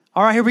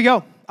All right, here we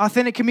go.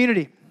 Authentic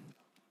community.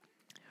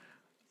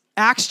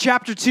 Acts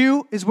chapter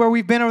 2 is where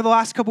we've been over the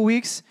last couple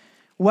weeks.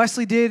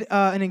 Wesley did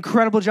an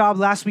incredible job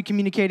last week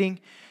communicating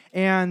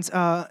and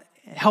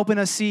helping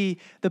us see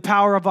the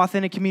power of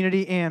authentic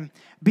community and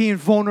being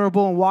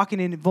vulnerable and walking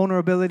in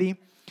vulnerability.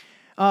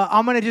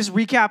 I'm going to just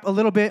recap a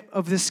little bit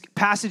of this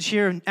passage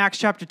here in Acts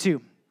chapter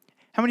 2.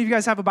 How many of you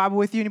guys have a Bible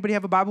with you? Anybody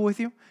have a Bible with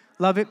you?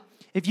 Love it.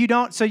 If you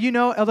don't, so you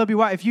know,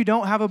 LWY, if you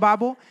don't have a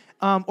Bible,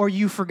 or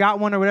you forgot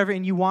one or whatever,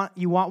 and you want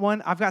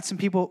one, I've got some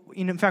people,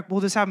 in fact,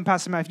 we'll just have them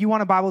pass them out. If you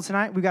want a Bible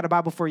tonight, we've got a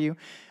Bible for you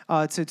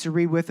to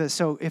read with us.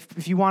 So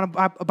if you want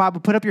a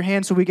Bible, put up your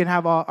hand so we can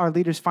have our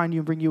leaders find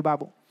you and bring you a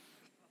Bible.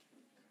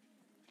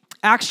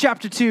 Acts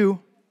chapter 2,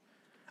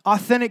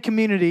 authentic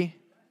community.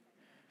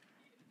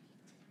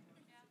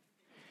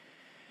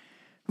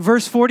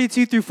 Verse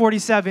 42 through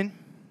 47.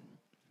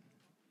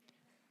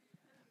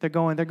 They're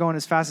going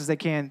as fast as they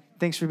can.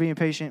 Thanks for being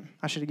patient.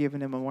 I should have given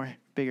them a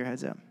bigger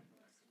heads up.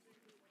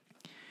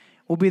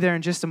 We'll be there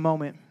in just a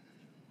moment.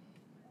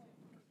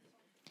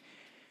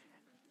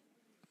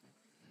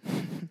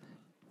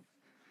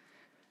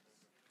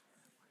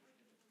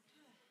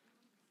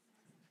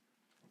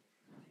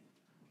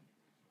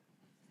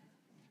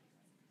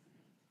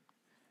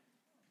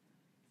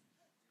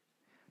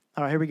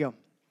 All right, here we go.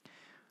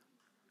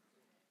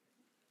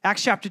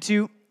 Acts chapter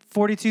 2,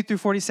 42 through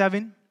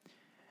 47.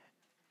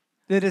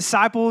 The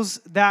disciples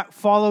that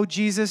followed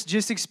Jesus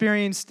just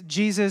experienced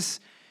Jesus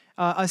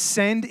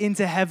ascend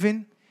into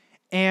heaven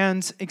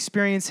and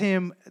experience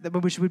him,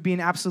 which would be an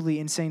absolutely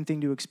insane thing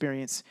to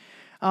experience.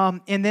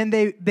 And then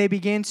they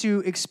began to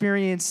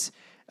experience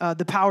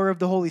the power of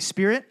the Holy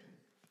Spirit.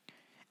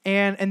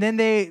 And then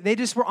they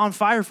just were on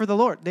fire for the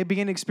Lord. They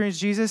began to experience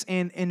Jesus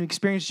and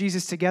experience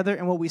Jesus together.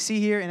 And what we see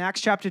here in Acts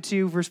chapter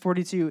 2, verse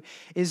 42,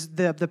 is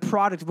the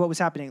product of what was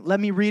happening. Let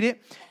me read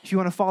it. If you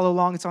want to follow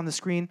along, it's on the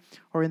screen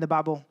or in the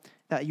Bible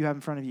that you have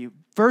in front of you.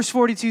 Verse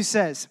 42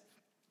 says,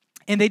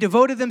 "And they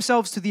devoted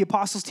themselves to the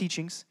apostles'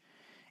 teachings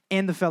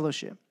and the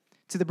fellowship,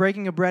 to the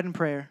breaking of bread and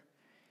prayer.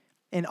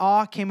 And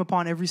awe came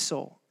upon every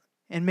soul.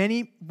 And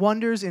many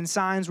wonders and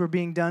signs were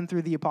being done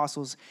through the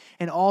apostles.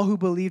 And all who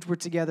believed were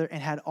together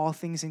and had all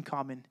things in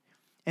common.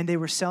 And they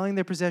were selling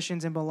their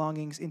possessions and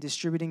belongings and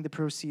distributing the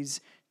proceeds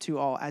to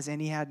all as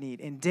any had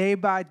need. And day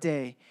by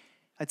day,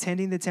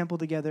 attending the temple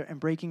together and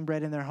breaking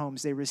bread in their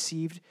homes, they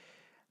received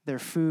their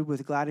food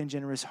with glad and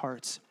generous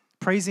hearts,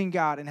 praising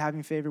God and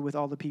having favor with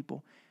all the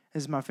people."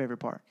 This is my favorite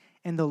part.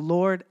 "And the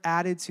Lord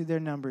added to their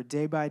number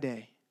day by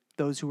day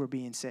those who were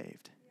being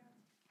saved."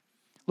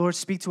 Lord,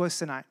 speak to us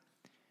tonight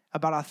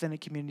about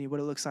authentic community,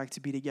 what it looks like to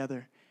be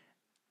together,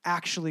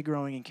 actually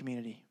growing in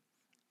community.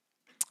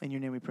 In your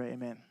name we pray,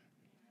 amen.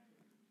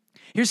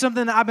 Here's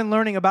something that I've been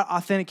learning about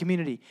authentic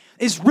community.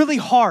 It's really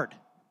hard.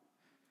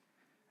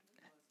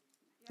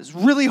 It's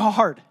really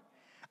hard.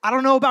 I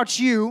don't know about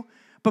you,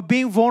 but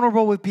being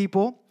vulnerable with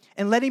people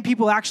and letting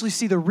people actually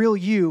see the real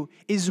you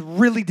is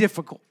really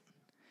difficult.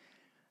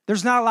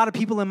 There's not a lot of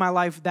people in my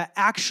life that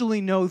actually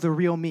know the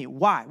real me.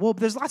 Why? Well,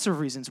 there's lots of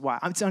reasons why.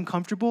 It's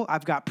uncomfortable.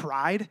 I've got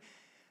pride.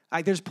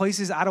 There's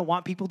places I don't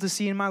want people to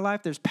see in my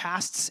life. There's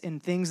pasts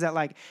and things that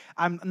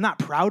I'm not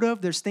proud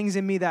of. There's things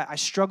in me that I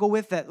struggle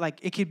with that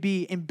it could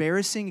be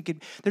embarrassing.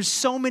 There's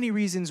so many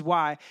reasons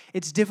why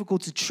it's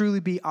difficult to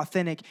truly be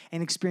authentic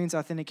and experience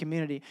authentic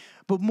community.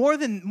 But more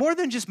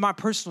than just my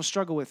personal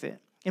struggle with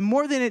it, and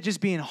more than it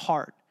just being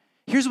hard,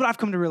 here's what I've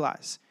come to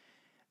realize.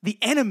 The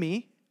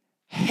enemy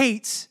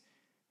hates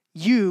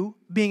you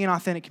being an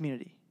authentic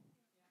community.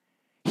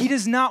 He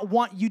does not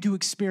want you to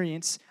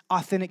experience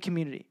authentic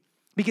community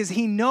because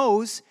he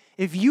knows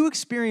if you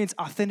experience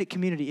authentic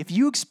community, if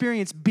you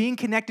experience being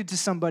connected to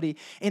somebody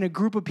in a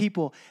group of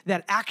people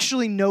that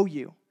actually know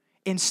you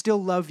and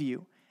still love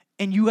you,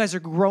 and you guys are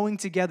growing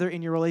together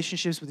in your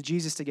relationships with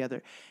Jesus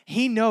together,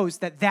 he knows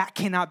that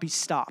cannot be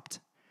stopped.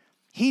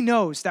 He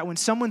knows that when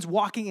someone's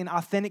walking in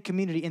authentic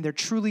community and they're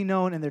truly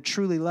known and they're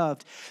truly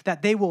loved,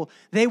 that they will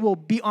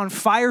be on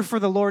fire for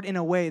the Lord in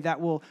a way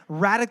that will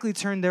radically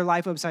turn their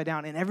life upside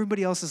down and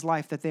everybody else's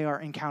life that they are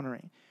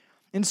encountering.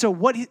 And so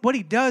what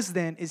he does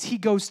then is he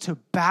goes to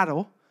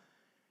battle.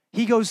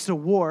 He goes to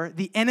war.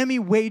 The enemy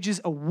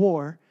wages a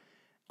war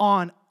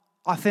on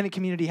authentic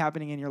community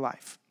happening in your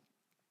life.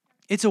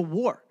 It's a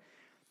war.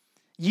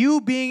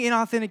 You being in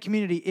authentic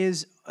community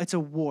it's a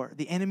war.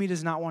 The enemy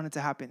does not want it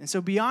to happen. And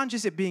so beyond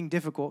just it being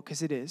difficult,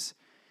 because it is,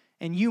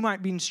 and you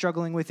might be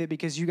struggling with it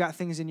because you got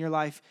things in your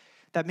life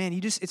that, man,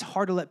 it's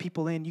hard to let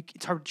people in.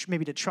 It's hard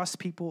maybe to trust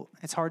people.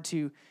 It's hard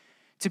to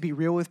be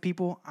real with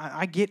people.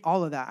 I get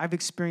all of that. I've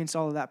experienced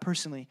all of that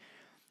personally.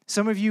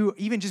 Some of you,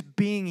 even just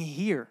being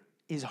here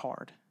is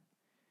hard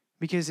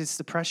because it's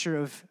the pressure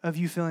of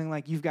you feeling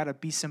like you've got to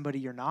be somebody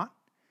you're not.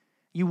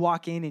 You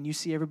walk in and you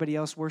see everybody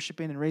else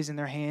worshiping and raising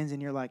their hands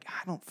and you're like,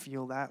 I don't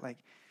feel that.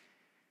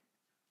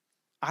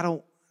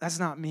 That's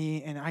not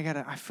me. And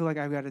I feel like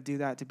I've got to do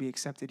that to be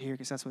accepted here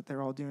because that's what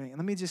they're all doing. And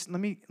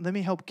let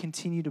me help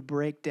continue to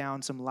break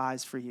down some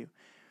lies for you.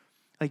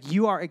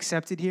 You are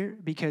accepted here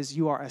because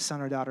you are a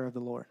son or daughter of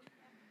the Lord.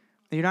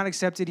 You're not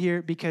accepted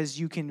here because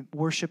you can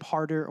worship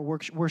harder or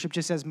worship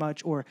just as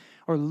much or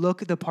look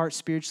the part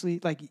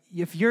spiritually. Like,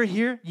 if you're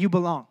here, you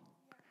belong.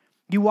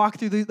 You walk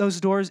through those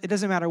doors, it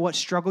doesn't matter what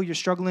struggle you're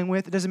struggling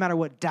with. It doesn't matter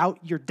what doubt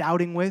you're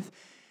doubting with.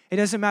 It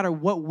doesn't matter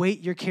what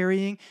weight you're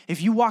carrying.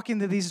 If you walk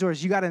into these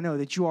doors, you got to know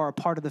that you are a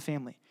part of the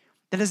family.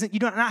 You do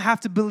not have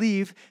to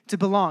believe to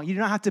belong. You do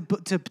not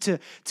have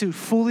to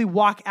fully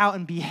walk out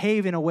and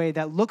behave in a way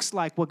that looks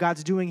like what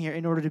God's doing here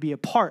in order to be a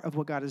part of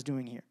what God is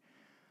doing here.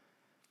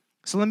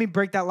 So let me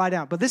break that lie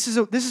down. But this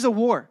is a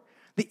war.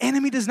 The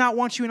enemy does not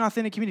want you in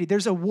authentic community.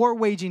 There's a war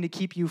waging to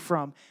keep you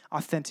from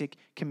authentic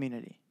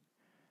community.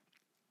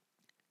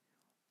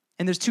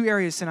 And there's two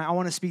areas tonight I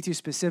want to speak to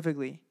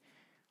specifically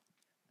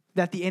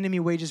that the enemy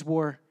wages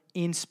war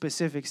in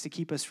specifics to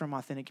keep us from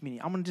authentic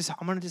community. I'm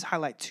gonna just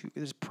highlight two.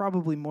 There's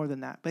probably more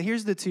than that. But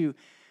here's the two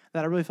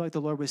that I really feel like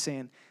the Lord was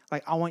saying,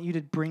 like, I want you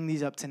to bring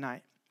these up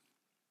tonight.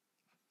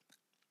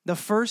 The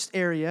first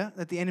area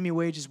that the enemy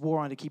wages war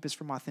on to keep us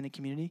from authentic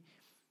community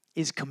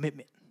is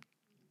commitment.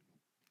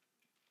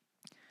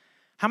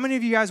 How many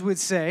of you guys would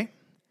say,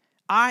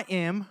 I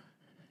am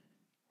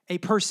a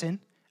person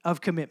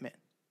of commitment?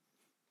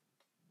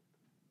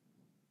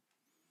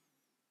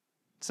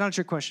 It's not a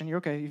trick question. You're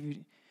okay.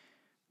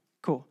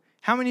 Cool.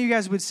 How many of you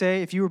guys would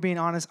say, if you were being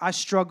honest, I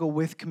struggle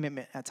with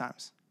commitment at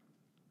times?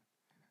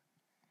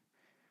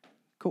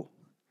 Cool.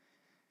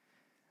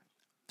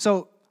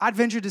 So I'd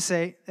venture to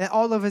say that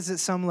all of us at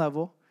some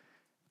level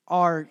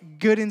are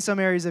good in some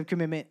areas of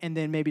commitment and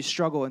then maybe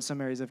struggle in some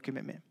areas of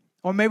commitment.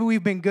 Or maybe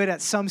we've been good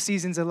at some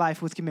seasons of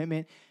life with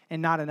commitment and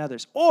not in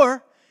others.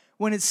 Or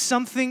when it's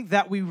something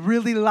that we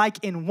really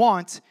like and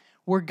want,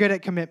 we're good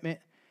at commitment.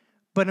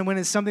 But when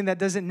it's something that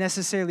doesn't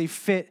necessarily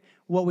fit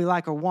what we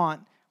like or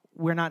want,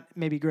 we're not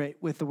maybe great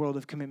with the world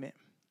of commitment.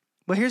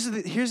 But here's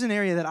an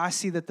area that I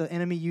see that the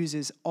enemy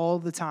uses all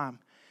the time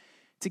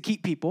to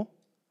keep people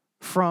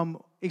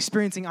from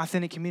experiencing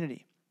authentic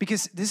community.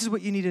 Because this is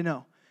what you need to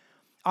know.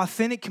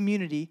 Authentic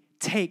community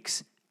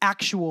takes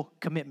actual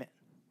commitment.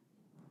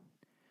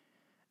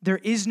 There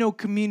is no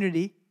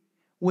community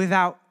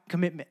without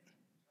commitment.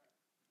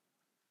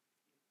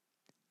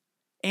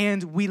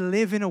 And we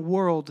live in a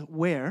world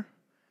where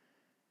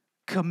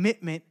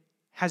commitment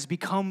has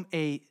become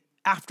an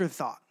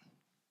afterthought.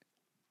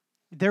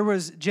 There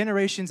was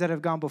generations that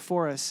have gone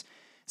before us.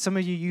 Some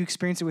of you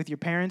experience it with your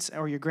parents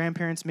or your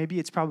grandparents. Maybe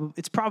it's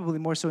probably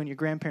more so in your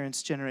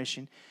grandparents'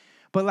 generation.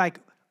 But like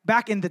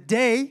back in the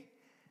day,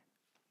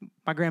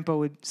 my grandpa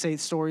would say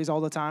stories all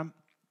the time,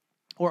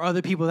 or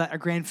other people that are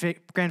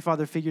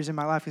grandfather figures in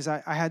my life, because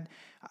I had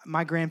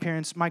my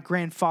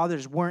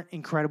grandfathers weren't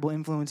incredible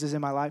influences in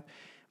my life,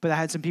 but I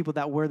had some people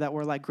that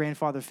were like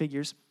grandfather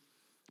figures.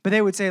 But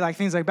they would say like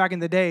things like back in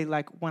the day,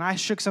 like when I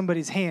shook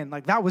somebody's hand,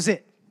 like that was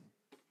it.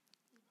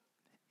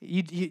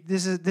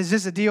 This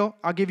is a deal.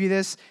 I'll give you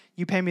this.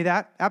 You pay me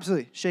that.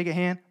 Absolutely. Shake a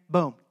hand.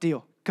 Boom.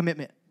 Deal.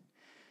 Commitment.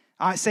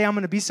 I say I'm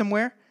going to be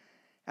somewhere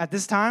at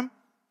this time.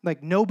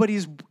 Like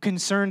nobody's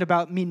concerned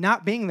about me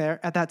not being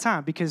there at that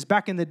time, because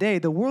back in the day,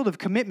 the world of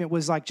commitment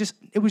was like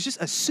it was just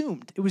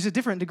assumed. It was a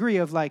different degree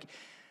of like,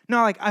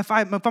 no, like if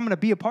I'm going to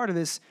be a part of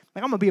this,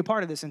 like I'm going to be a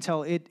part of this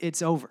until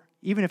it's over,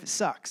 even if it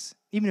sucks,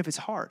 even if it's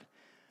hard.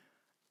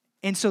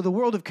 And so the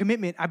world of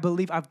commitment, I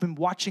believe I've been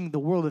watching the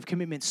world of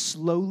commitment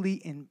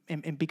slowly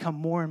and become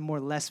more and more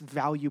less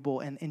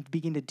valuable and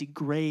begin to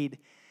degrade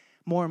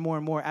more and more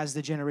and more as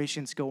the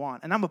generations go on.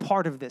 And I'm a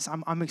part of this.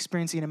 I'm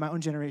experiencing it in my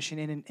own generation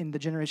and in the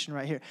generation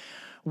right here.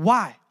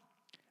 Why?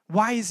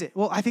 Why is it?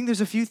 Well, I think there's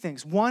a few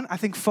things. One, I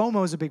think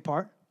FOMO is a big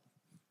part.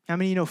 How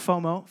many of you know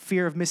FOMO,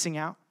 fear of missing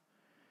out?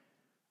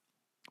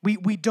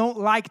 We don't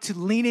like to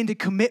lean into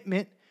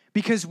commitment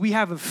because we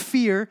have a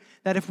fear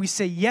that if we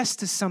say yes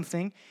to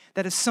something,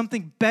 that if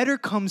something better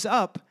comes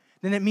up,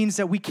 then it means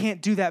that we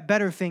can't do that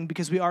better thing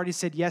because we already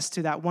said yes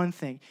to that one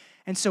thing.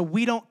 And so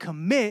we don't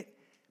commit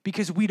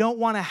because we don't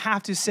want to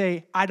have to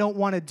say, I don't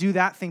want to do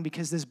that thing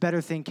because this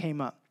better thing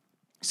came up.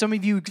 Some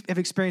of you have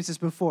experienced this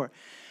before.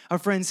 A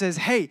friend says,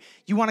 hey,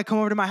 you want to come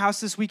over to my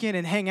house this weekend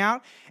and hang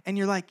out? And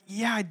you're like,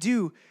 yeah, I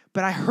do.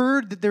 But I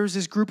heard that there was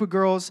this group of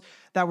girls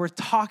that were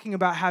talking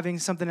about having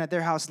something at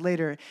their house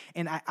later.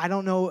 And I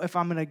don't know if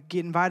I'm going to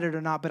get invited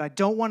or not, but I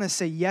don't want to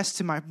say yes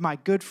to my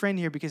good friend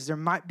here because there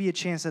might be a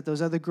chance that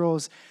those other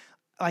girls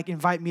like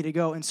invite me to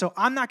go. And so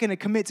I'm not going to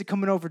commit to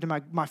coming over to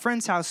my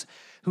friend's house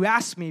who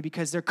asked me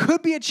because there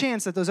could be a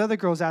chance that those other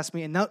girls ask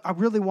me, and I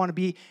really want to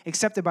be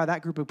accepted by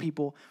that group of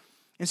people.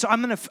 And so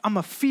I'm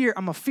a fear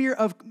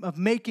of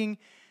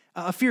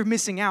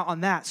missing out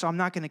on that. So I'm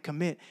not going to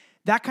commit.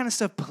 That kind of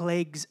stuff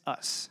plagues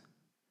us.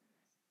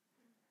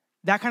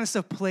 That kind of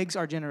stuff plagues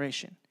our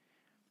generation.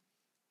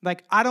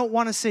 Like, I don't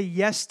want to say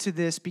yes to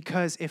this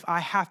because if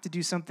I have to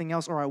do something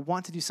else or I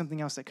want to do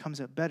something else that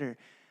comes up better,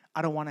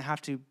 I don't want to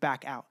have to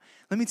back out.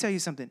 Let me tell you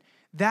something.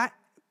 That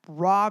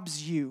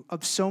robs you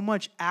of so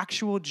much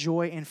actual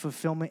joy and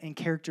fulfillment and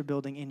character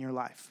building in your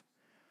life.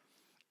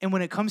 And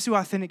when it comes to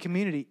authentic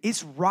community,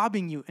 it's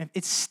robbing you and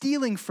it's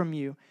stealing from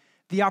you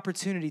the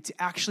opportunity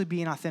to actually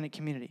be an authentic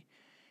community.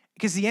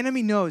 Because the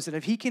enemy knows that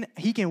if he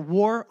can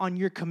war on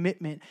your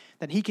commitment,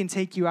 then he can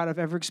take you out of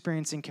ever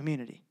experiencing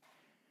community.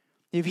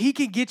 If he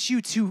can get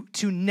you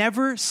to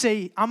never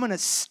say, I'm going to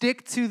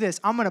stick to this,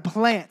 I'm going to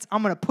plant,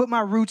 I'm going to put my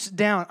roots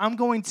down, I'm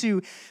going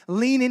to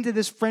lean into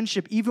this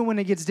friendship even when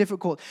it gets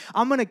difficult,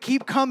 I'm going to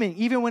keep coming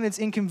even when it's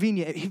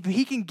inconvenient. If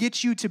he can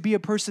get you to be a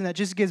person that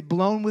just gets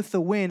blown with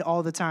the wind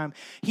all the time,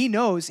 he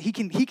knows he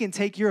can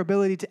take your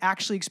ability to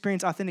actually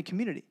experience authentic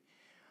community.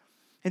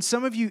 And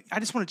some of you, I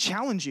just want to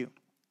challenge you.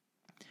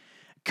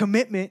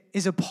 Commitment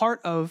is a part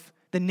of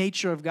the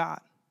nature of God.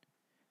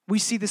 We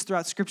see this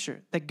throughout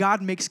Scripture, that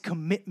God makes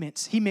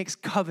commitments. He makes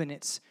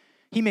covenants.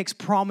 He makes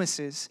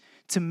promises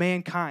to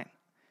mankind.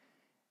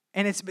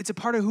 And it's a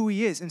part of who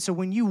he is. And so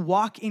when you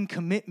walk in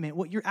commitment,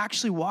 what you're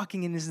actually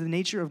walking in is the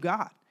nature of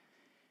God.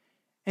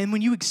 And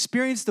when you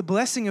experience the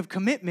blessing of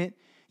commitment,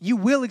 you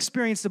will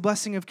experience the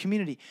blessing of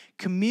community.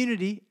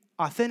 Community,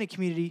 authentic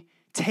community,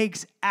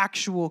 takes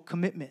actual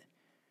commitment.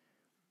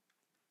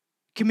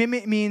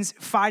 Commitment means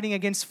fighting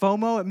against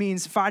FOMO. It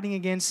means fighting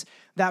against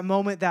that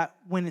moment that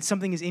when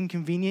something is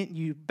inconvenient,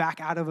 you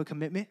back out of a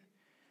commitment.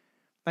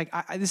 Like,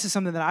 this is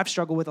something that I've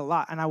struggled with a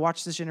lot, and I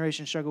watch this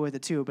generation struggle with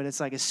it too, but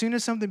it's like as soon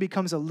as something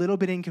becomes a little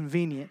bit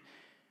inconvenient,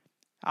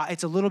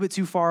 it's a little bit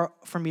too far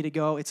for me to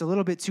go. It's a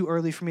little bit too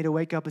early for me to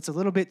wake up. It's a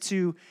little bit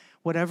too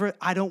whatever.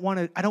 I don't want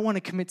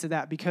to commit to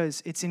that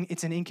because it's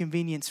an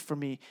inconvenience for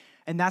me,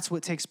 and that's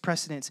what takes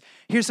precedence.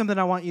 Here's something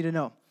I want you to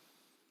know.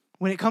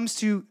 When it comes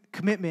to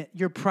commitment,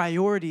 your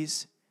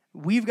priorities,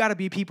 we've got to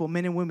be people,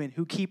 men and women,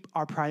 who keep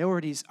our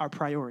priorities our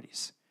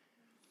priorities.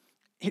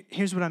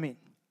 Here's what I mean.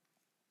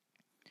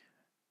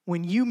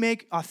 When you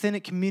make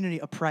authentic community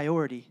a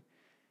priority,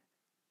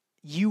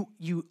 you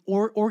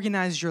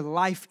organize your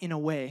life in a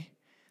way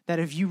that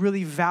if you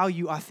really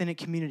value authentic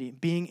community,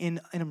 being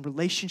in a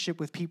relationship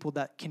with people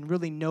that can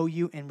really know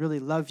you and really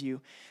love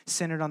you,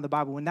 centered on the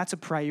Bible, when that's a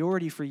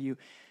priority for you,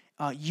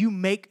 you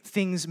make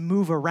things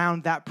move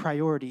around that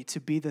priority to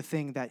be the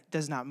thing that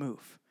does not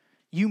move.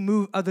 You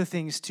move other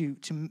things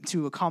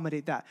to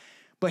accommodate that.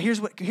 But here's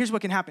what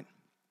can happen.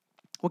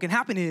 What can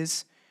happen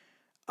is,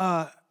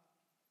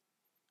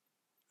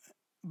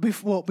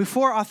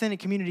 before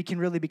authentic community can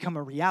really become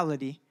a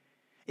reality,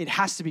 it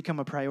has to become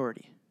a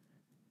priority.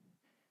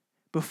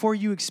 Before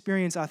you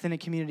experience authentic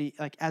community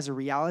like as a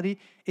reality,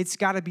 it's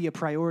got to be a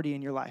priority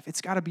in your life.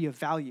 It's got to be a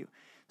value.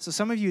 So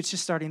some of you, it's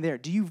just starting there.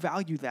 Do you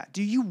value that?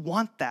 Do you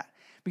want that?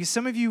 Because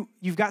some of you,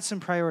 you've got some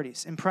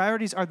priorities, and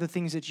priorities are the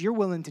things that you're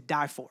willing to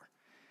die for.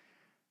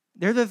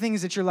 They're the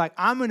things that you're like,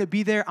 I'm going to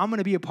be there. I'm going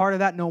to be a part of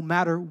that no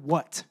matter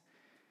what.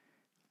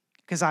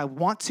 Because I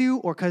want to,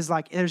 or because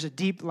like there's a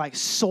deep like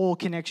soul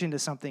connection to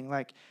something.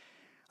 Like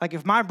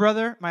if my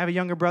brother, I have a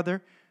younger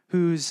brother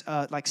who's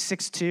like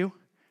 6'2",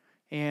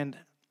 and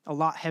a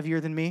lot heavier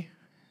than me.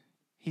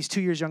 He's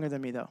 2 years younger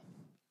than me though.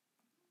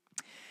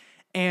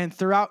 And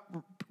throughout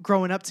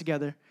growing up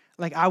together,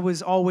 like I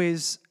was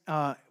always,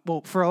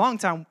 for a long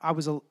time,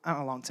 not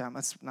a long time,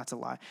 that's a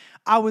lie.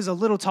 I was a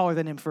little taller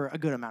than him for a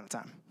good amount of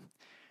time.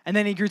 And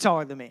then he grew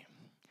taller than me.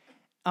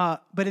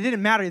 But it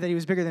didn't matter that he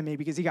was bigger than me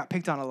because he got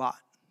picked on a lot.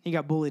 He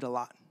got bullied a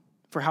lot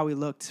for how he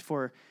looked,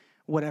 for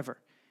whatever.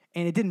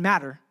 And it didn't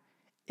matter.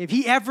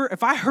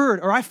 If I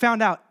heard or I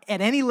found out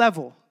at any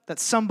level that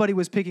somebody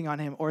was picking on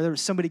him or there was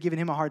somebody giving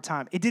him a hard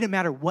time, it didn't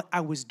matter what I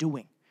was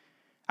doing.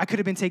 I could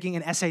have been taking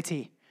an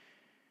SAT.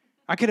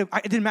 It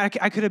didn't matter.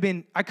 I could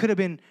have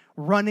been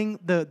running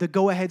the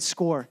go-ahead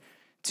score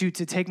to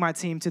take my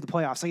team to the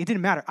playoffs. Like it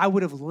didn't matter. I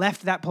would have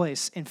left that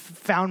place and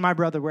found my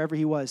brother wherever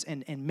he was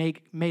and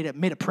made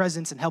a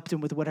presence and helped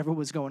him with whatever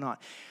was going on.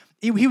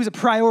 He was a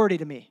priority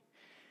to me.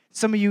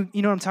 Some of you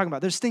know what I'm talking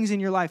about. There's things in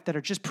your life that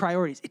are just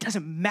priorities. It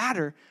doesn't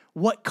matter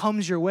what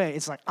comes your way.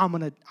 It's like,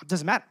 it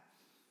doesn't matter.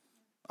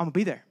 I'm going to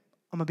be there.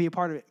 I'm going to be a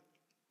part of it.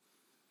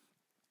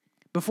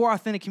 Before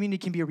authentic community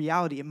can be a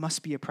reality, it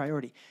must be a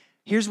priority.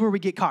 Here's where we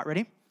get caught.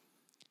 Ready?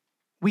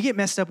 We get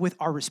messed up with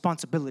our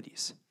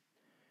responsibilities.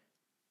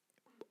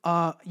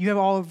 You have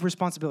all of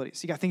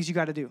responsibilities. You got things you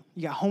got to do.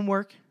 You got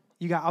homework.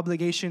 You got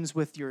obligations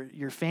with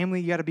your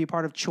family. You got to be a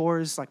part of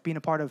chores, like being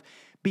a part of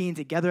being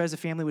together as a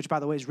family, which, by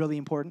the way, is really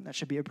important. That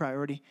should be a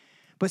priority.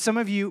 But some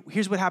of you,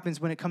 here's what happens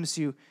when it comes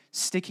to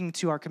sticking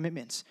to our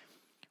commitments.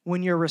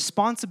 When your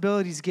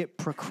responsibilities get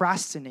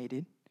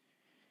procrastinated,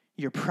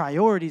 your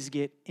priorities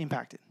get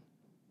impacted.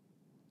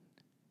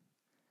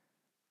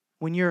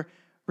 When your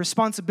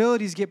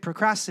responsibilities get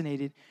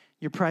procrastinated,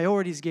 your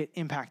priorities get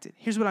impacted.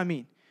 Here's what I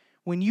mean.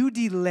 When you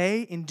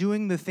delay in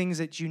doing the things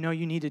that you know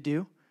you need to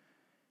do,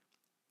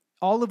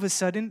 all of a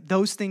sudden,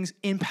 those things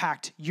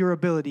impact your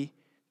ability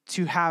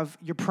to have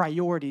your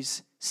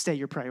priorities stay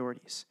your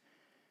priorities.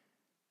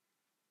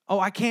 Oh,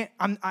 I can't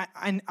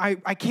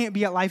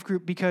be at life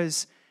group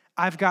because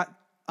I've got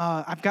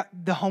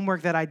the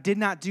homework that I did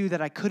not do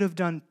that I could have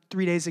done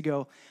 3 days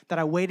ago that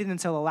I waited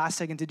until the last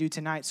second to do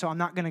tonight, so I'm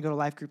not going to go to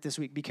life group this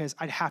week because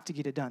I'd have to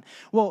get it done.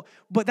 Well,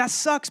 but that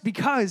sucks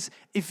because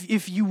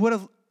if you would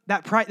have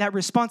that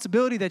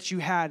responsibility that you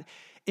had,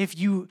 if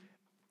you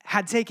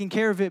had taken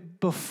care of it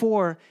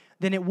before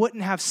then it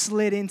wouldn't have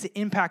slid in to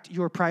impact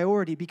your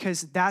priority,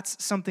 because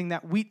that's something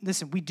that we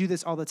do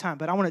this all the time.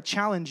 But I want to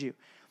challenge you.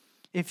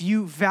 If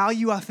you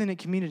value authentic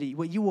community,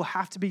 what you will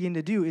have to begin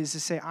to do is to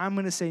say, I'm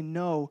going to say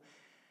no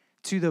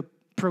to the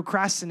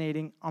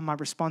procrastinating on my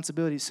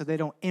responsibilities so they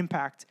don't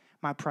impact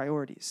my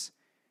priorities.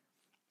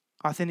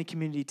 Authentic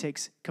community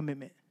takes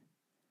commitment.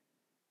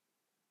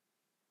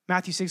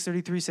 Matthew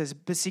 6:33 says,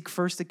 but seek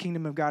first the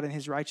kingdom of God and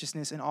his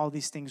righteousness, and all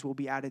these things will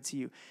be added to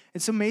you.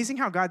 It's amazing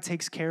how God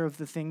takes care of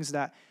the things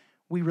that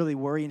we really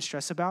worry and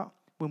stress about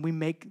when we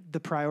make the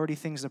priority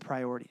things the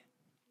priority.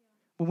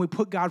 When we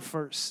put God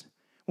first.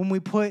 When we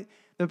put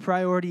the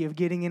priority of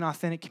getting in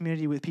authentic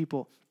community with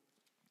people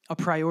a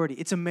priority.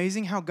 It's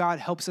amazing how God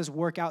helps us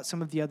work out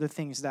some of the other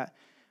things that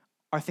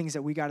are things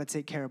that we got to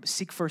take care of. But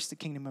seek first the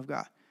kingdom of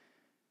God.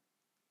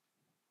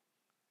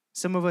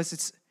 Some of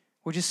us,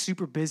 we're just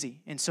super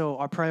busy. And so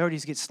our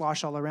priorities get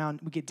sloshed all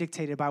around. We get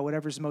dictated by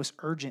whatever's most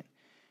urgent.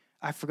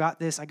 I forgot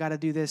this. I got to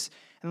do this.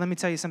 And let me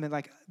tell you something.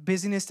 Like,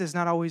 busyness does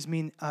not always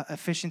mean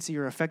efficiency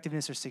or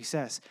effectiveness or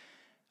success.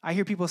 I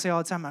hear people say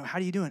all the time, how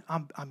are you doing?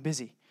 I'm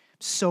busy.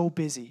 So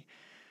busy.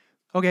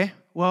 Okay,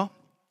 well,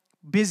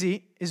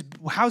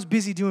 how's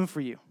busy doing for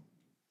you?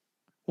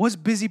 What's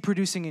busy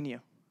producing in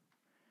you?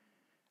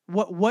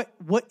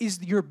 What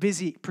is your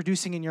busy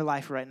producing in your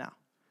life right now?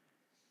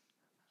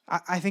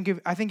 I think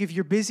if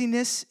your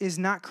busyness is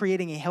not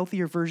creating a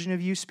healthier version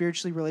of you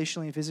spiritually,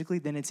 relationally, and physically,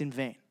 then it's in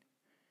vain.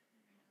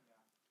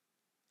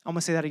 I'm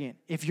going to say that again.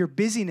 If your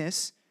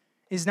busyness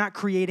is not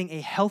creating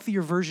a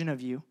healthier version of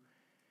you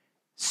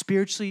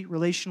spiritually,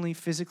 relationally,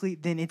 physically,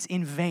 then it's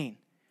in vain.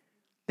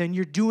 Then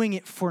you're doing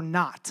it for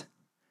naught.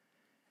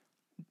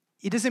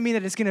 It doesn't mean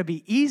that it's going to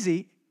be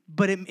easy,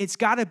 but it's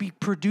got to be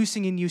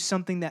producing in you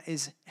something that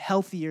is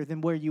healthier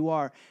than where you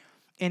are.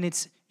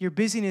 And your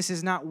busyness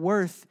is not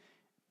worth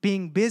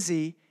being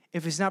busy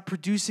if it's not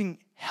producing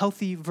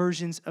healthy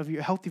version of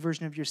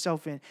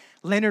yourself in.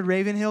 Leonard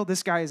Ravenhill,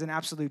 this guy is an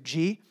absolute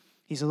G.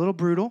 He's a little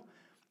brutal,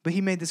 but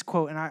he made this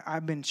quote, and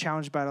I've been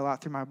challenged by it a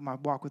lot through my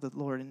walk with the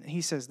Lord. And he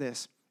says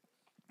this: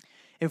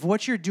 if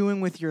what you're doing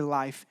with your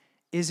life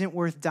isn't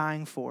worth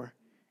dying for,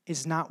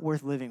 it's not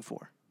worth living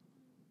for.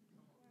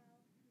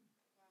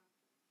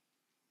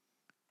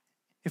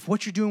 If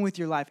what you're doing with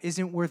your life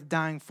isn't worth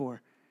dying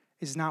for,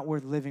 it's not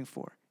worth living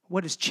for.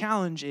 What his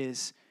challenge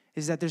is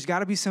that there's got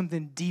to be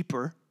something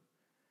deeper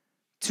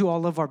to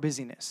all of our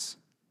busyness,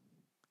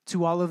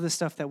 to all of the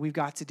stuff that we've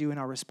got to do in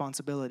our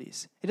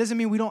responsibilities. It doesn't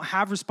mean we don't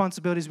have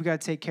responsibilities we got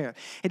to take care of.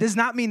 It does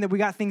not mean that we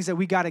got things that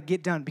we got to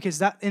get done,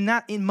 because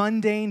in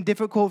mundane,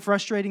 difficult,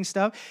 frustrating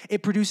stuff,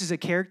 it produces a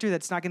character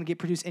that's not going to get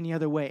produced any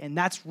other way, and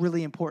that's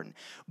really important.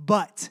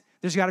 But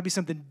there's got to be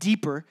something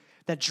deeper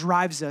that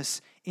drives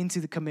us into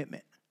the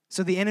commitment.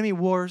 So the enemy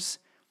wars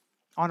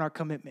on our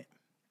commitment.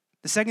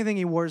 The second thing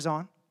he wars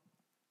on,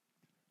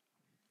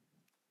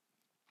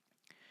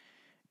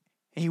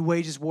 and he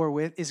wages war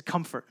with, is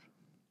comfort.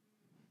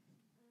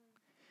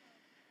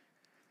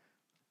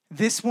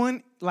 This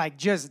one,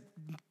 just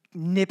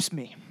nips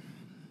me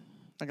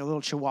like a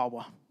little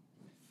chihuahua.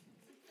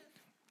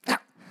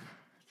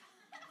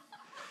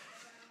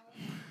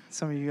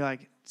 Some of you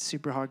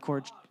super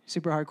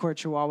hardcore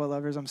chihuahua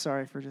lovers. I'm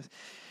sorry for just.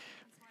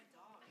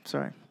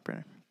 Sorry,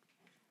 Brennan.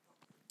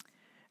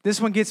 This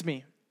one gets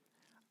me.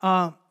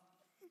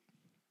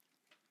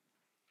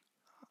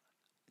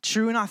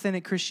 True and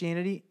authentic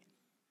Christianity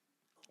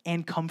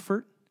and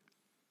comfort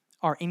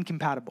are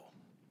incompatible.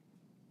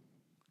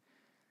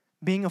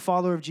 Being a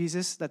follower of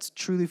Jesus, that's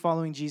truly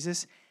following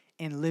Jesus,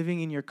 and living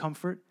in your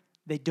comfort,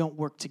 they don't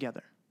work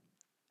together.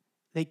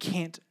 They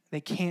can't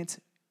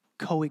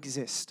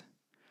coexist.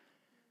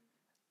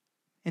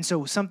 And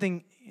so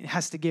something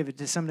has to give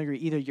to some degree.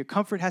 Either your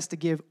comfort has to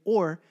give,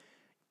 or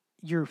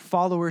your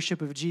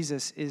followership of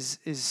Jesus is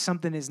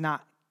something is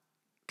not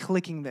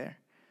clicking there.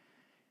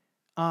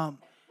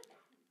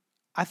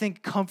 I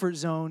think comfort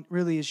zone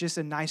really is just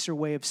a nicer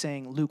way of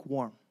saying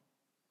lukewarm.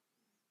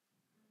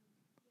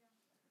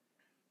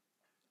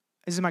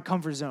 This is my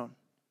comfort zone.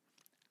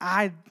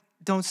 I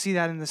don't see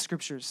that in the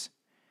scriptures.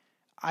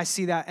 I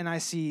see that, and I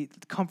see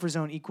comfort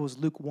zone equals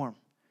lukewarm.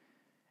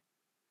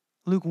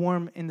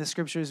 Lukewarm in the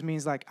scriptures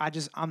means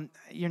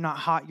you're not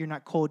hot, you're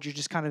not cold, you're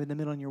just kind of in the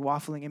middle and you're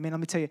waffling. And man, let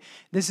me tell you,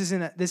 this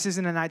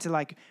isn't a night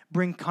to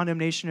bring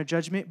condemnation or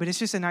judgment, but it's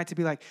just a night to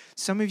be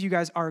some of you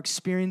guys are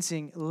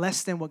experiencing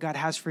less than what God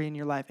has for you in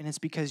your life, and it's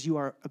because you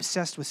are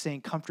obsessed with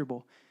staying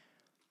comfortable.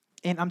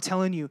 And I'm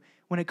telling you,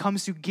 when it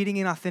comes to getting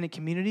in authentic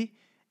community,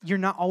 you're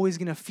not always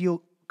going to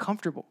feel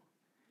comfortable.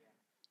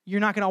 You're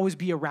not going to always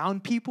be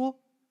around people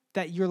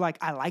that you're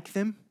I like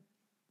them.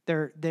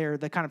 They're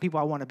the kind of people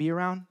I want to be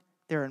around.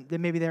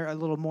 Maybe they're a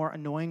little more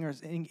annoying, or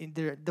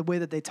the way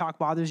that they talk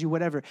bothers you,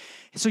 whatever.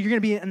 So you're going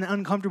to be in an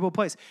uncomfortable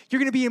place. You're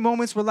going to be in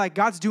moments where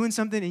God's doing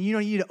something and you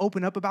need to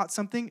open up about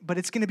something, but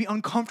it's going to be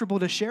uncomfortable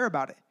to share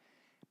about it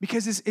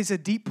because it's a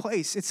deep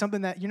place. It's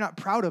something that you're not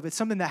proud of. It's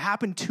something that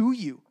happened to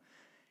you.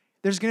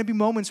 There's going to be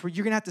moments where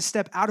you're going to have to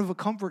step out of a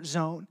comfort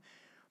zone,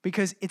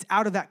 because it's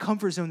out of that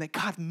comfort zone that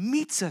God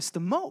meets us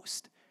the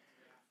most.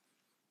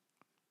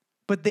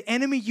 But the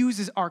enemy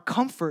uses our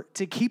comfort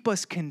to keep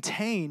us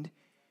contained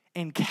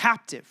and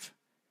captive.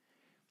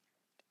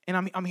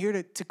 And I'm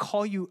here to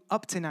call you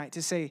up tonight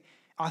to say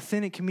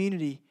authentic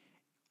community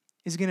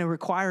is going to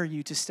require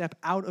you to step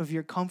out of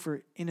your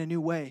comfort in a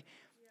new way.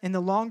 And the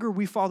longer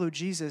we follow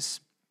Jesus,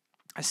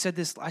 I said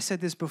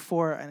this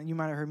before, and you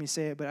might have heard me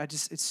say it, but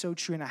it's so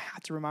true, and I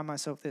have to remind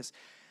myself this.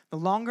 The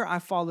longer I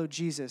follow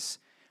Jesus,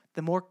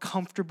 the more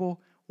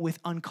comfortable with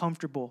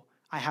uncomfortable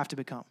I have to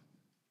become.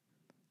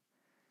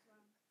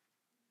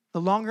 The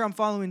longer I'm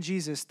following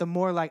Jesus, the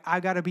more like I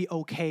got to be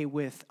okay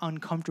with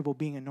uncomfortable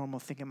being a normal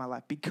thing in my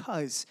life,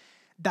 because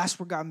that's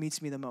where God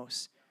meets me the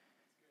most.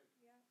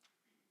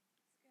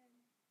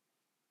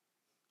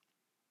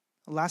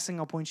 The last thing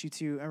I'll point you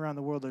to around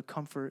the world of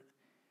comfort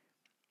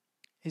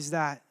is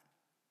that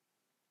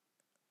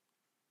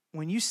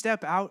when you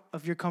step out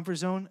of your comfort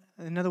zone,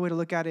 another way to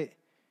look at it,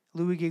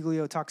 Louis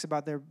Giglio talks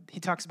about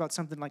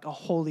something like a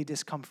holy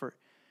discomfort.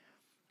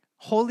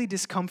 Holy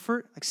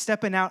discomfort, like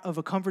stepping out of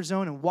a comfort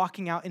zone and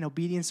walking out in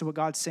obedience to what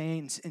God's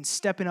saying and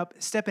stepping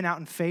out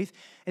in faith,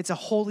 it's a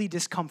holy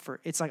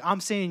discomfort. It's like I'm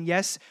saying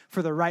yes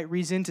for the right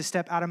reason to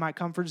step out of my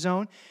comfort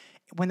zone.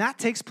 When that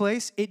takes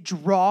place, it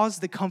draws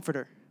the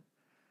comforter,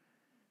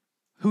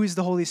 who is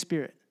the Holy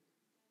Spirit.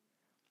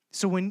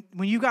 So when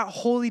you got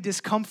holy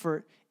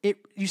discomfort,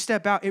 you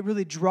step out, it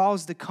really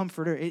draws the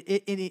comforter.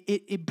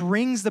 It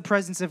brings the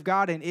presence of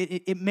God, and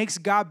it makes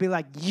God be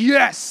like,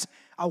 yes,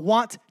 I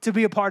want to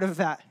be a part of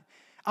that.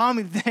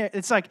 I'm there.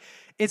 It's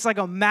like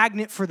a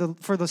magnet for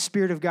the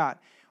Spirit of God.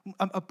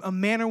 A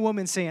man or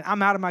woman saying,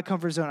 I'm out of my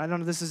comfort zone. I don't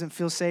know, this doesn't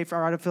feel safe,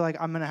 or I don't feel like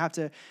I'm going to have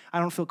to, I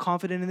don't feel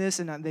confident in this.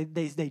 And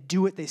they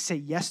do it, they say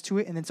yes to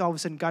it. And then all of a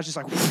sudden, God's just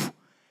like,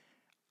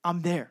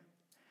 I'm there.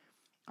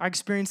 I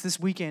experienced this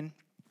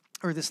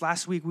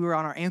last week, we were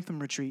on our Anthem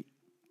retreat.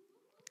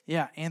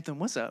 Yeah, Anthem,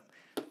 what's up?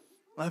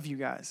 Love you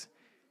guys.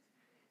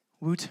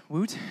 Woot,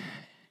 woot.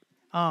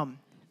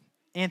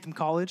 Anthem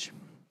College.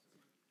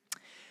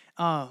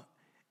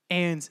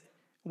 And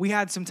we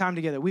had some time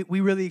together. We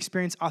really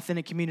experienced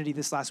authentic community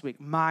this last week.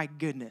 My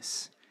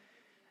goodness.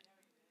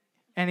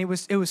 And it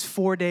was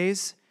 4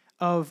 days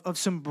of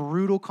some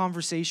brutal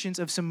conversations,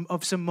 of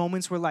some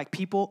moments where like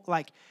people,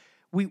 like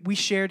we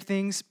shared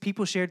things,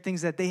 people shared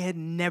things that they had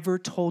never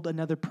told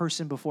another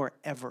person before,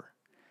 ever.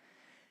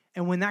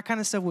 And when that kind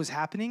of stuff was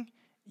happening,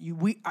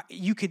 you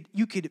could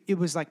it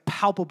was like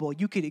palpable.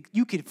 You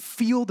could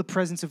feel the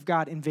presence of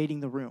God invading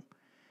the room.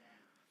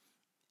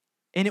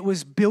 And it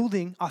was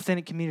building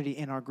authentic community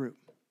in our group.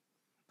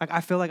 Like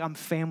I feel like I'm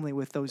family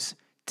with those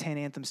 10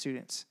 Anthem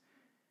students.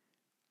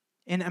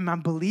 And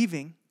I'm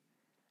believing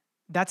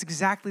that's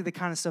exactly the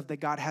kind of stuff that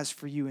God has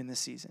for you in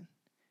this season.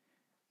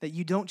 That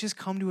you don't just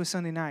come to a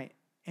Sunday night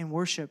and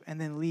worship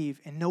and then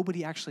leave and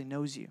nobody actually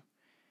knows you.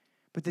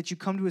 But that you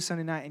come to a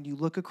Sunday night and you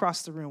look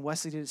across the room.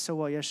 Wesley did it so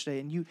well yesterday.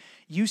 And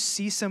you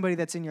see somebody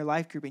that's in your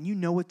life group and you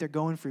know what they're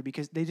going through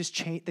because they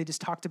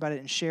just talked about it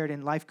and shared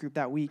in life group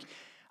that week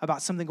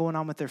about something going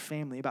on with their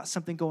family, about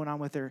something going on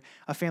with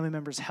a family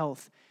member's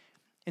health.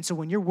 And so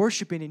when you're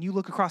worshiping and you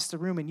look across the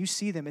room and you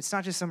see them, it's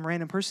not just some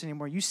random person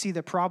anymore. You see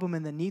the problem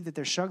and the need that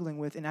they're struggling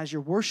with. And as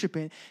you're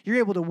worshiping, you're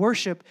able to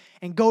worship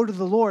and go to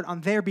the Lord on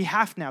their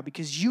behalf now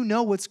because you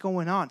know what's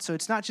going on. So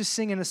it's not just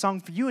singing a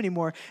song for you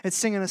anymore. It's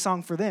singing a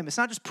song for them. It's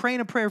not just praying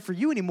a prayer for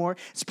you anymore.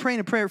 It's praying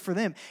a prayer for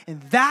them. And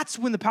that's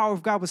when the power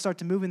of God will start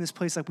to move in this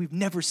place like we've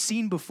never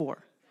seen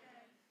before.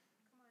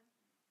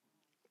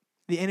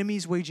 The enemy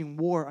is waging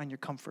war on your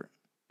comfort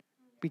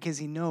because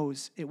he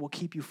knows it will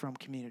keep you from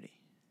community.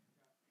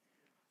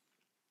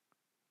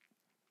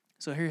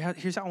 So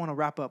here's how I want to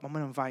wrap up. I'm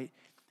going to invite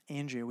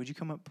Andrea. Would you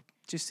come up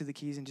just to the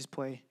keys and just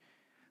play?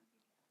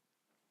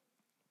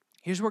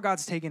 Here's where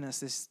God's taking us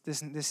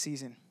this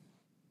season.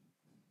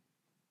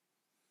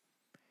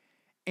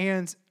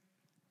 And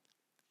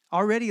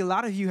already a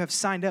lot of you have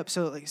signed up.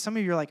 So like some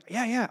of you are like,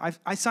 yeah,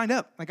 I signed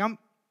up. Like I'm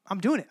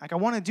doing it. Like I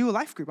want to do a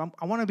life group.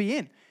 I want to be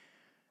in.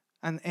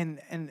 And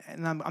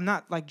I'm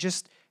not like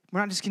we're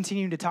not just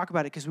continuing to talk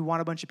about it because we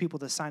want a bunch of people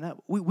to sign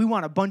up. We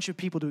want a bunch of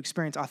people to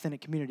experience authentic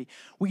community.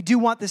 We do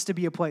want this to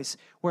be a place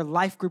where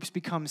life groups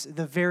becomes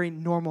the very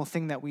normal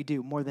thing that we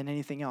do more than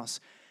anything else.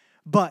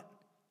 But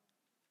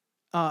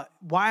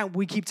why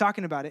we keep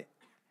talking about it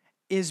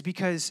is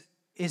because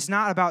it's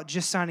not about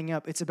just signing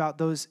up. It's about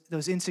those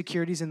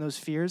insecurities and those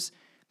fears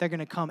that are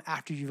going to come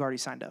after you've already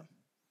signed up.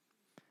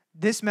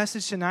 This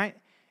message tonight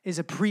is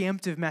a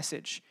preemptive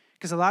message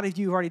because a lot of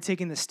you have already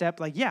taken the step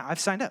like, yeah, I've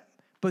signed up.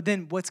 But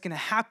then what's going to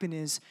happen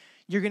is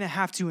you're going to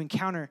have to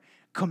encounter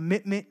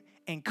commitment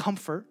and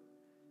comfort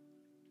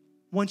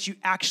once you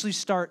actually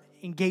start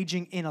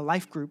engaging in a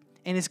life group.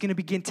 And it's going to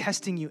begin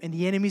testing you. And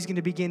the enemy's going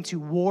to begin to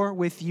war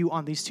with you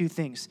on these two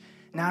things.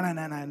 No.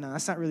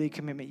 That's not really a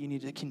commitment you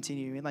need to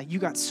continue. And like you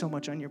got so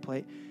much on your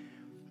plate.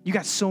 You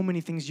got so many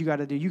things you got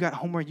to do. You got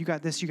homework. You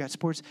got this. You got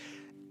sports.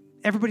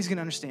 Everybody's going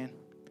to understand.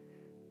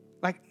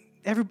 Like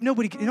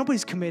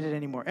nobody's committed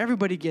anymore.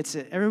 Everybody gets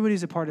it.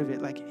 Everybody's a part of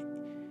it. Like,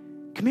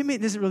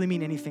 commitment doesn't really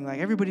mean anything. Like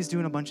everybody's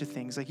doing a bunch of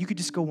things. Like you could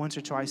just go once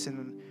or twice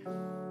and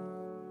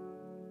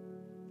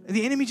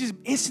The enemy just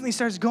instantly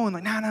starts going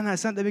like, no,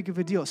 it's not that big of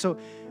a deal. So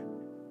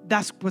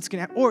that's what's going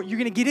to happen. Or you're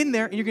going to get in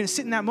there and you're going to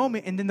sit in that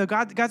moment, and then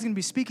God's going to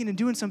be speaking and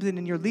doing something,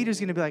 and your leader's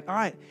going to be like, all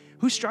right,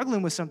 who's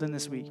struggling with something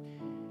this week?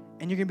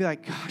 And you're going to be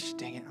like, gosh,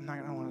 dang it, I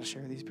don't want to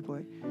share with these people.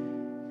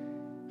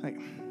 Like,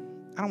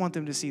 I don't want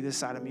them to see this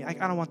side of me. I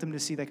don't want them to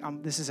see like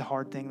this is a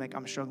hard thing like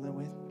I'm struggling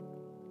with.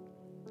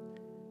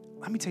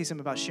 Let me tell you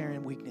something about sharing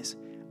a weakness.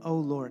 Oh,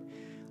 Lord,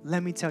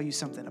 let me tell you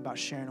something about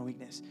sharing a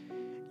weakness.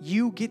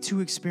 You get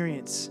to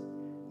experience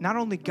not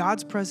only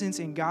God's presence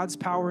and God's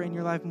power in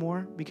your life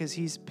more because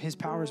his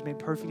power is made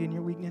perfect in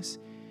your weakness,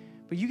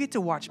 but you get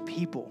to watch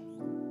people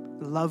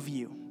love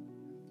you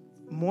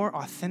more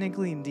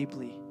authentically and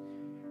deeply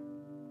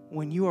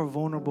when you are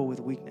vulnerable with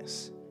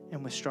weakness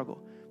and with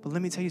struggle. But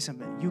let me tell you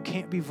something. You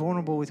can't be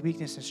vulnerable with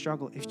weakness and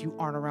struggle if you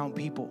aren't around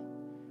people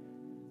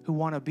who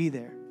want to be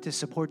there to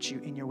support you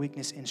in your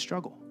weakness and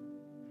struggle.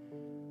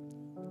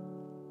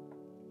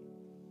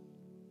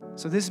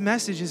 So this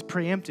message is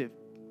preemptive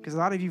because a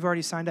lot of you have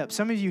already signed up.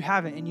 Some of you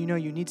haven't, and you know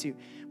you need to.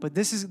 But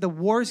the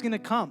war is going to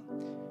come.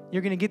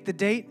 You're going to get the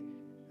date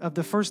of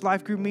the first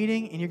life group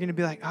meeting, and you're going to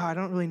be like, I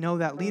don't really know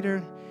that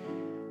leader.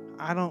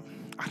 I don't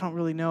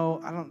really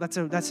know. That's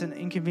an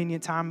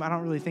inconvenient time. I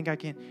don't really think I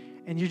can.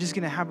 And you're just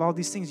going to have all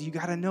these things. You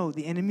got to know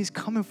the enemy's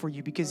coming for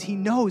you because he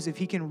knows if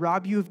he can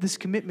rob you of this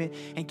commitment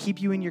and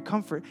keep you in your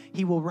comfort,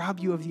 he will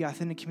rob you of the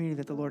authentic community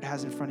that the Lord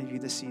has in front of you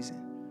this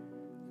season.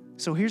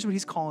 So here's what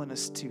he's calling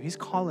us to. He's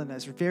calling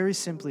us very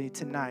simply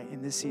tonight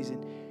in this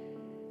season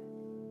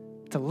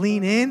to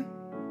lean in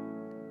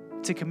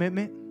to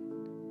commitment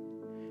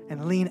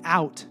and lean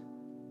out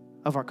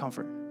of our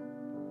comfort.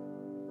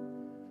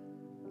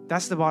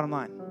 That's the bottom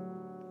line.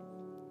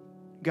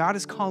 God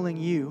is calling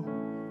you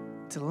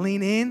to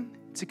lean in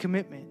to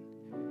commitment,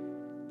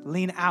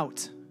 lean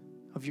out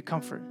of your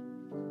comfort.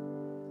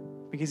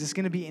 Because it's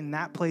going to be in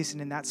that place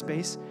and in that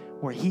space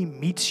where he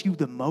meets you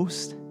the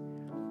most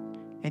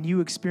and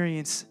you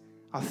experience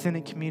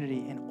authentic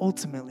community and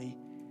ultimately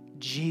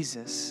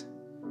Jesus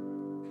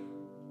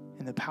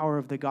and the power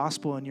of the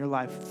gospel in your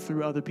life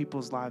through other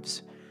people's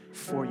lives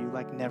for you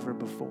like never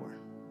before.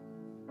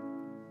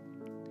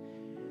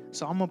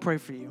 So I'm going to pray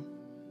for you.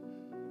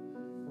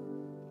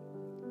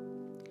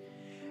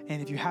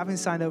 And if you haven't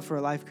signed up for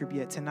a life group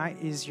yet, tonight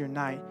is your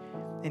night.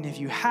 And if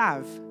you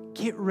have,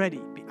 get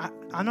ready.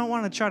 I don't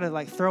want to try to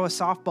like throw a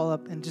softball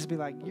up and just be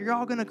like, you're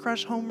all going to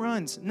crush home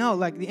runs. No,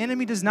 like the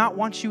enemy does not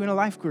want you in a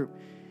life group.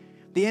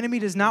 The enemy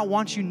does not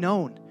want you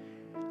known.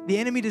 The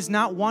enemy does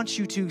not want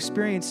you to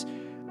experience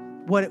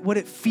what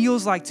it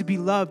feels like to be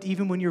loved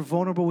even when you're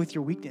vulnerable with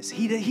your weakness.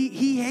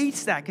 He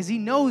hates that because he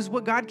knows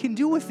what God can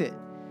do with it.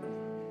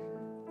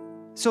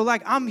 So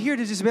like I'm here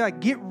to just be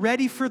like, get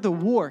ready for the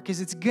war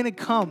because it's going to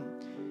come.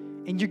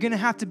 And you're going to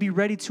have to be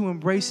ready to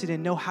embrace it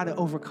and know how to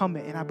overcome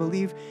it. And I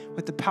believe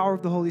with the power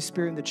of the Holy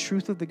Spirit and the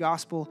truth of the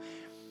gospel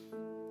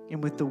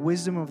and with the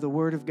wisdom of the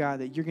word of God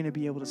that you're going to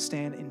be able to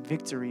stand in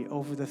victory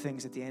over the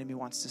things that the enemy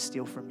wants to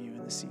steal from you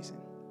in this season.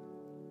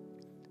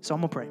 So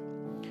I'm going to pray.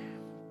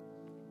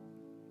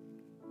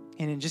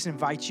 And then just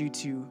invite you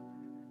to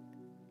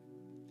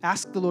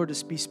ask the Lord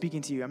to be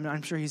speaking to you.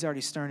 I'm sure he's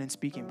already stirring and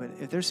speaking, but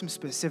if there's some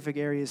specific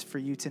areas for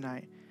you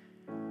tonight,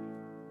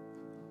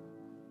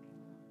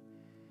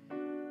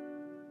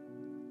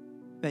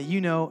 that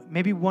you know,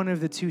 maybe one of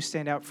the two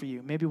stand out for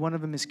you. Maybe one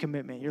of them is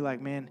commitment. You're like,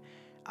 man,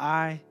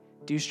 I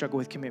do struggle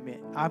with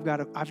commitment. I've got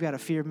a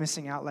fear of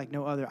missing out like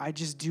no other. I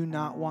just do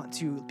not want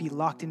to be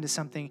locked into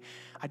something.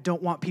 I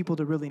don't want people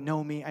to really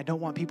know me. I don't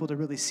want people to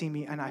really see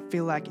me. And I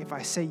feel like if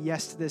I say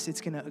yes to this,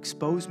 it's going to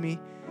expose me.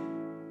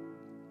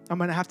 I'm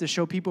going to have to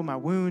show people my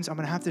wounds. I'm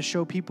going to have to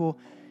show people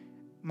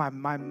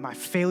my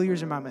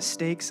failures and my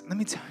mistakes. Let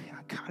me tell you,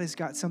 God has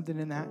got something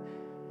in that.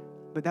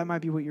 But that might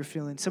be what you're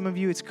feeling. Some of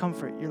you, it's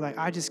comfort. You're like,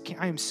 I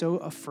am so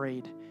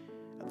afraid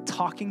of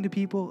talking to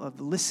people,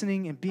 of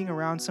listening and being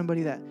around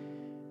somebody that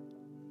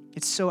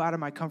it's so out of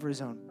my comfort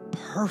zone.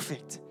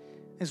 Perfect.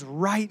 It's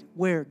right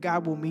where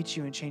God will meet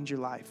you and change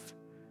your life.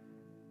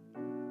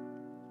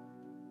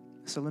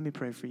 So let me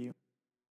pray for you.